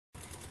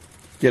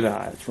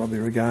G'day, it's Robbie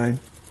again.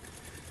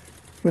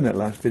 In that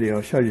last video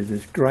I showed you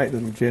this great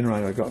little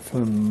generator I got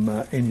from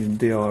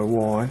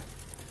Enginediy,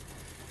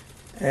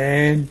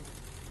 and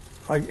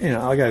I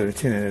gave it a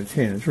 10 out of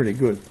 10. It's really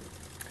good.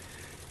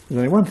 There's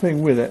only one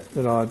thing with it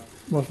that I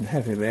wasn't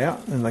happy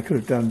about, and they could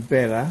have done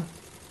better,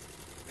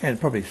 and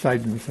it probably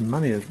saved them some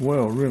money as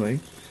well,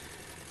 really.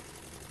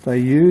 They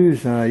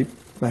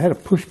had a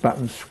push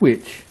button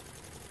switch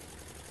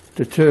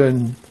to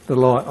turn the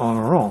light on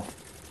or off.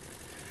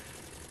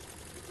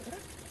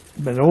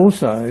 But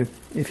also,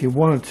 if you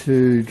wanted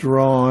to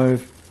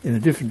drive in a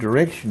different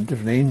direction,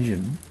 different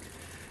engine,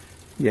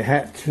 you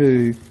had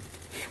to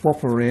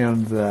swap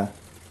around the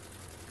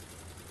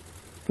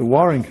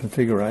wiring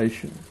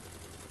configuration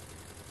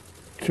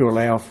to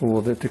allow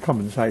for to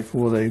compensate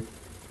for the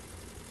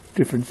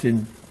difference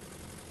in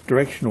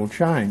directional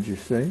change, you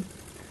see.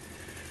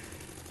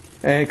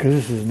 And because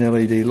this is an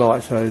LED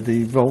light, so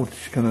the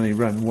voltage can only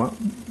run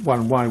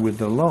one way with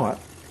the light.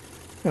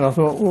 And I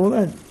thought, well,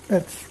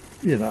 that's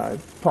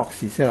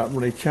epoxy setup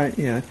really change.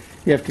 You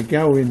have to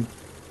go in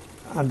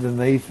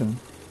underneath and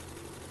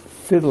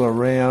fiddle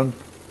around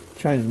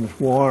changing this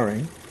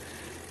wiring.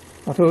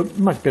 I thought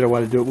a much better way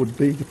to do it would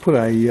be to put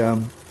a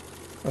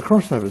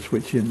crossover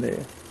switch in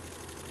there.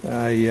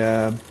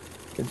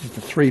 Just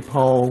a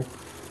 3-pole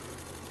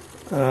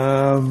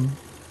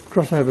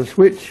crossover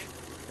switch,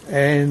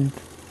 and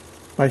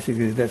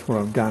basically that's what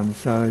I've done.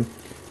 So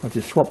I've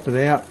just swapped it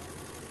out.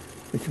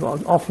 It's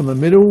off in the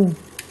middle,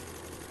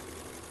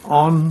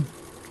 on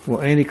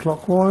or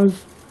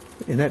anti-clockwise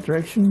in that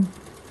direction,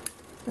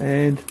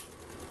 and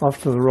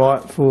off to the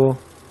right for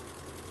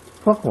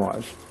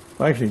clockwise.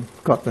 I actually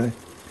got the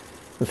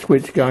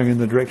switch going in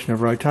the direction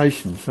of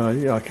rotation, so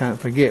I can't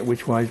forget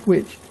which way is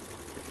which.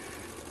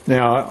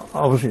 Now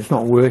obviously it's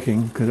not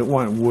working because it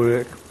won't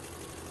work.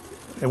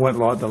 It won't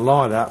light the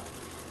light up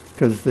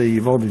because the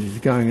voltage is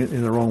going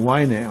in the wrong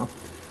way now.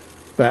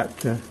 But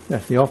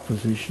that's the off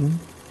position,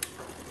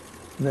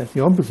 and that's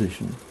the on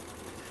position.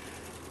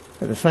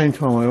 At the same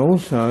time, I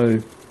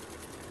also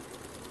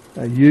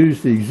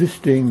use the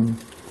existing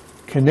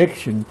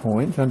connection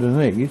points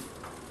underneath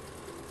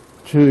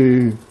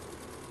to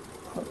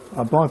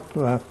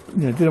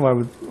did away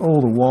with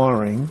all the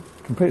wiring,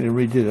 completely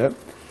redid it,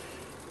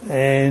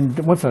 and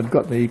once I'd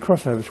got the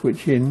crossover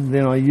switch in,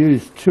 then I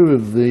used 2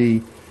 of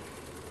the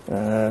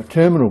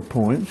terminal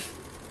points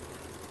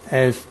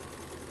as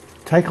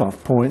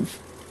takeoff points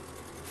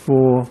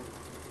for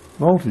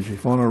voltage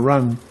if I want to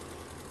run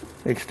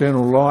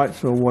external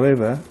lights or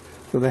whatever.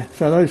 So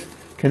those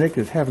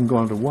connectors haven't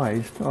gone to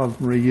waste. I've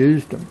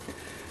reused them,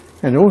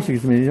 and it also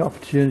gives me the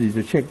opportunity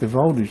to check the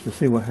voltage to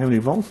see how many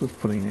volts it's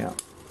putting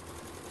out.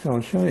 So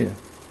I'll show you.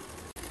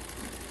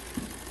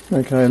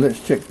 Okay, let's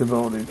check the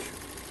voltage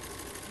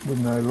with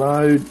no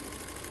load.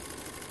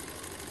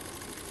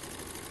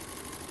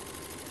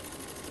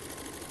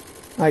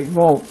 8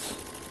 volts.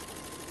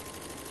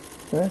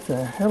 That's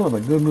a hell of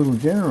a good little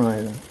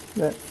generator.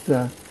 That's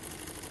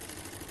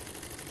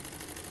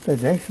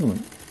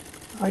excellent.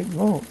 8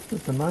 volts,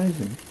 that's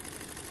amazing.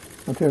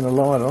 I'll turn the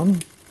light on,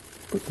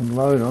 put some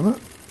load on it.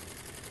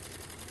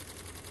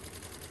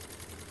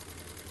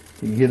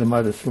 You can hear the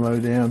motor slow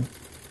down.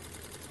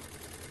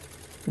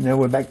 And now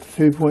we're back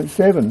to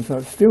 2.7, so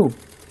it's still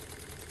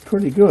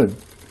pretty good.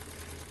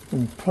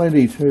 And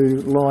plenty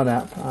to light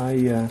up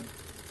a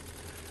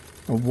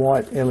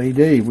white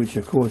LED, which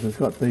of course has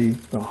got the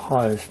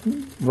highest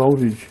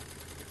voltage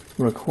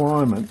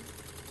requirement.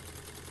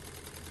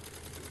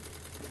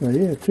 So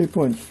yeah,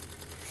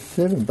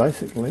 2.7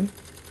 basically.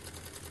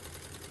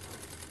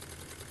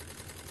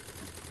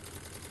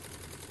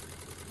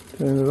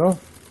 Turn it off.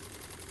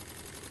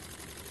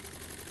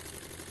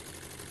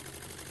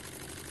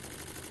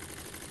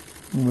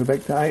 And we're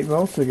back to 8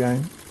 volts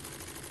again.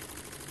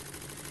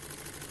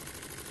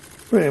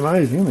 Pretty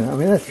amazing, isn't it? I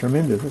mean, that's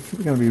tremendous. It's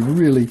going to be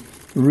really,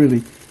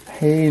 really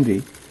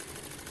handy.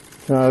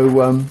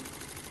 So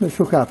let's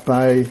hook up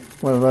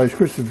one of those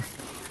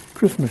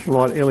Christmas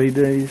light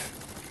LEDs.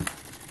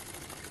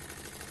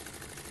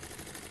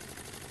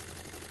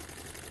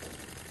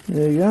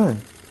 There you go.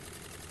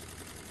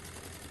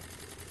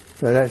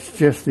 So that's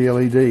just the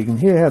LED. You can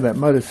hear how that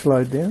motor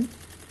slowed down.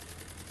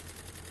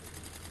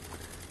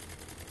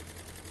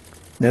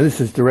 Now this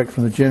is direct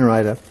from the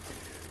generator.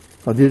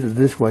 I did it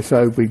this way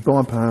so we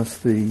bypass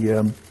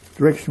the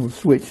directional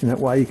switch, and that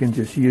way you can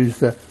just use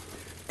the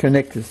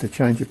connectors to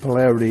change the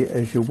polarity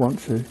as you want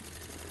to.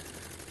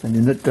 And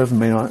then that doesn't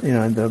mean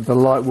the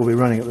light will be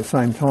running at the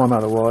same time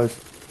otherwise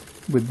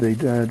with the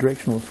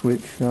directional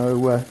switch.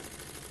 So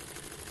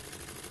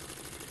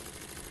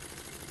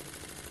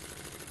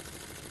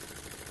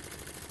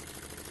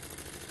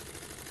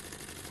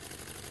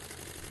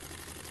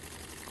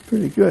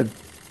pretty good.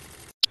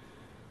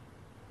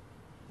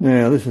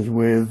 Now this is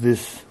where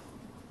this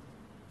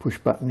push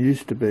button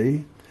used to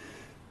be,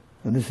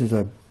 and this is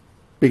a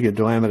bigger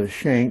diameter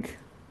shank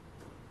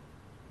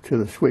to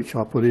the switch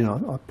I put in.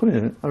 I put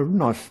in a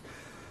nice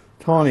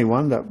tiny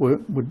one that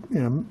would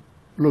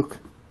look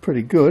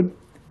pretty good.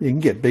 You can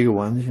get bigger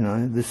ones,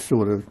 this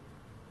sort of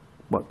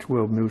what,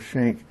 12mm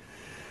shank.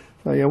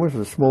 So yeah, I went for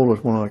the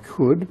smallest one I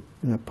could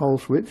in a pole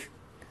switch.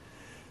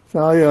 So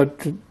I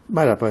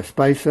made up a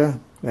spacer,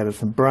 added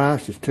some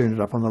brass, just tuned it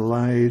up on the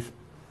lathe,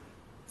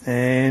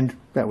 and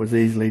that was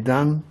easily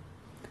done.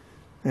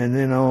 And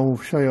then I'll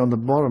show you on the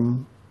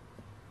bottom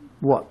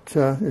what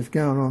is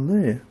going on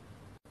there.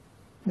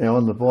 Now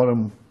on the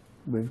bottom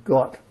we've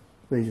got,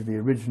 these are the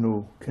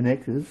original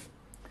connectors.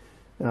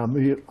 I'm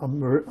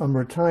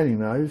retaining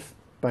those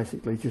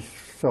basically just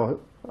so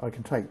I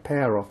can take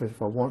power off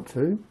if I want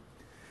to.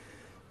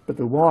 But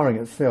the wiring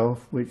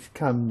itself, which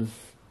comes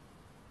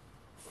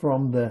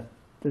from the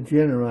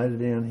generator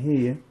down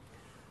here,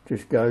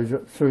 just goes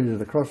through to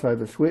the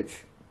crossover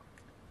switch,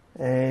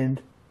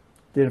 and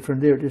then from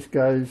there it just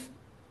goes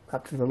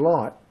up to the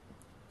light.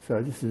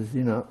 So this is,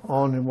 you know,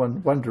 on in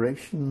one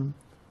direction,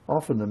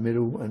 off in the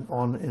middle, and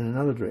on in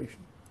another direction.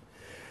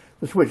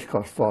 The switch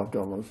costs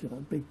 $5, you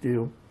know, big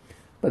deal.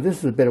 But this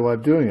is a better way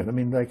of doing it. I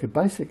mean, they could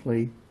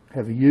basically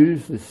have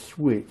used this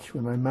switch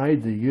when they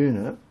made the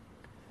unit,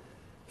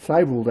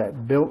 save all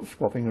that belt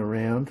swapping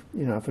around,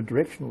 you know, for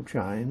directional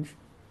change,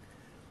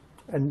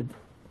 and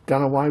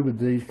done away with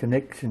these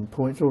connection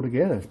points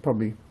altogether. It's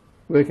probably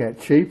work out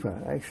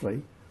cheaper,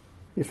 actually,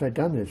 if they'd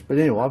done this. But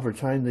anyway, I've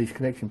retained these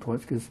connection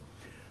points because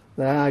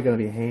they are going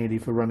to be handy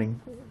for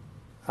running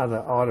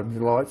other items,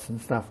 lights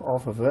and stuff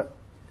off of it.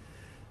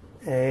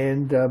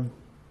 And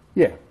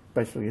yeah,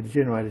 basically the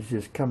generator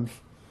just comes,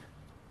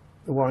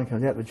 the wiring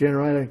comes out the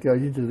generator,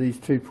 goes into these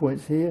 2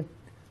 points here,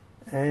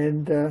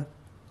 and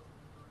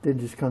then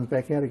just comes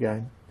back out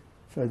again.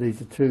 So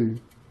these are 2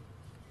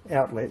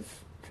 outlets,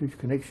 2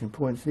 connection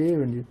points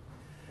here, and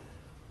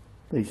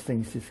these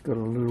things just got a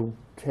little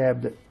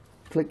tab that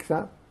clicks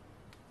up.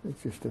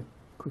 It's just a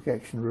quick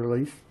action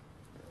release.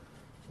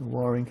 The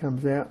wiring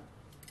comes out.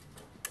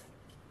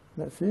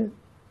 That's it.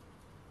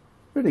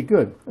 Really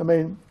good. I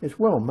mean, it's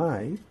well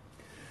made.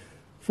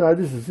 So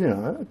this is, you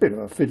know, a bit of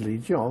a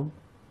fiddly job,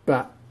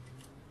 but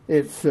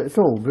it's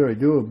all very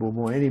doable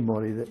by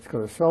anybody that's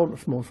got a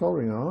small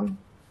soldering iron.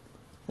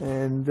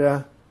 And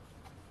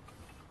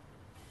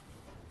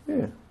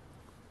yeah,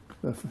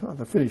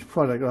 the finished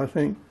product, I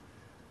think,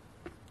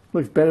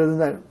 looks better than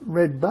that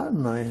red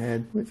button they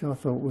had, which I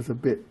thought was a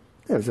bit,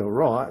 it was all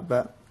right,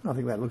 but I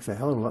think that looks a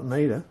hell of a lot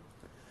neater.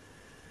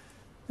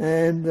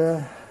 And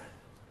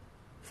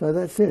so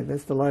that's it.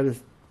 That's the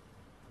latest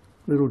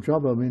little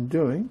job I've been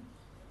doing.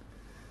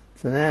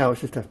 So now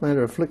it's just a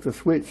matter of flick the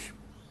switch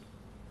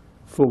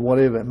for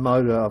whatever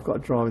motor I've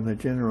got driving the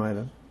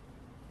generator.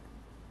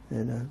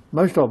 And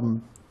most of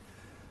them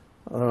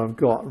that I've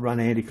got run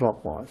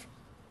anti-clockwise,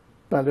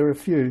 but there are a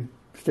few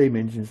steam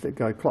engines that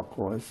go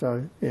clockwise,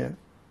 so yeah,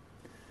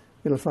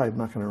 it'll save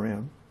mucking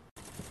around.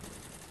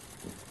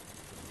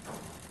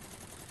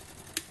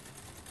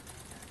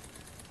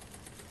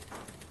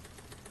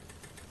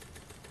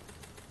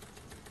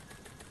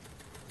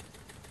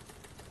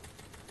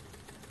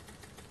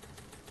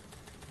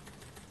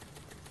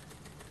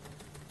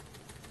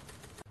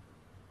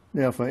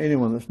 Now, for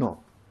anyone that's not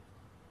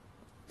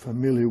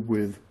familiar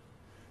with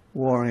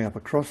wiring up a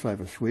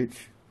crossover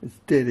switch, it's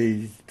dead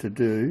easy to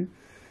do,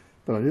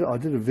 but I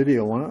did a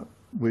video on it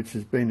which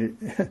has been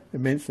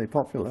immensely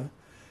popular,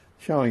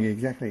 showing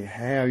exactly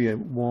how you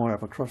wire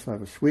up a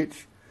crossover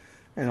switch,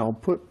 and I'll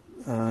put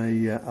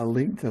a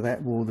link to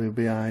that where there'll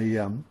be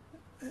an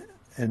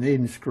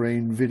end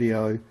screen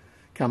video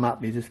come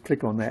up. You just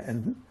click on that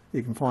and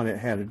you can find out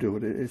how to do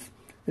it.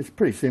 It's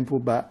pretty simple,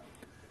 but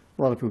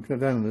a lot of people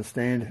don't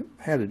understand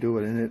how to do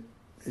it, and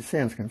it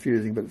sounds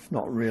confusing, but it's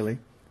not really.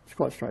 It's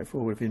quite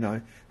straightforward if you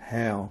know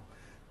how,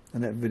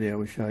 and that video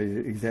will show you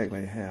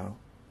exactly how.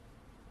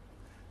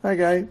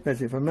 Okay,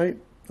 that's it from me.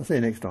 I'll see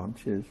you next time.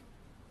 Cheers.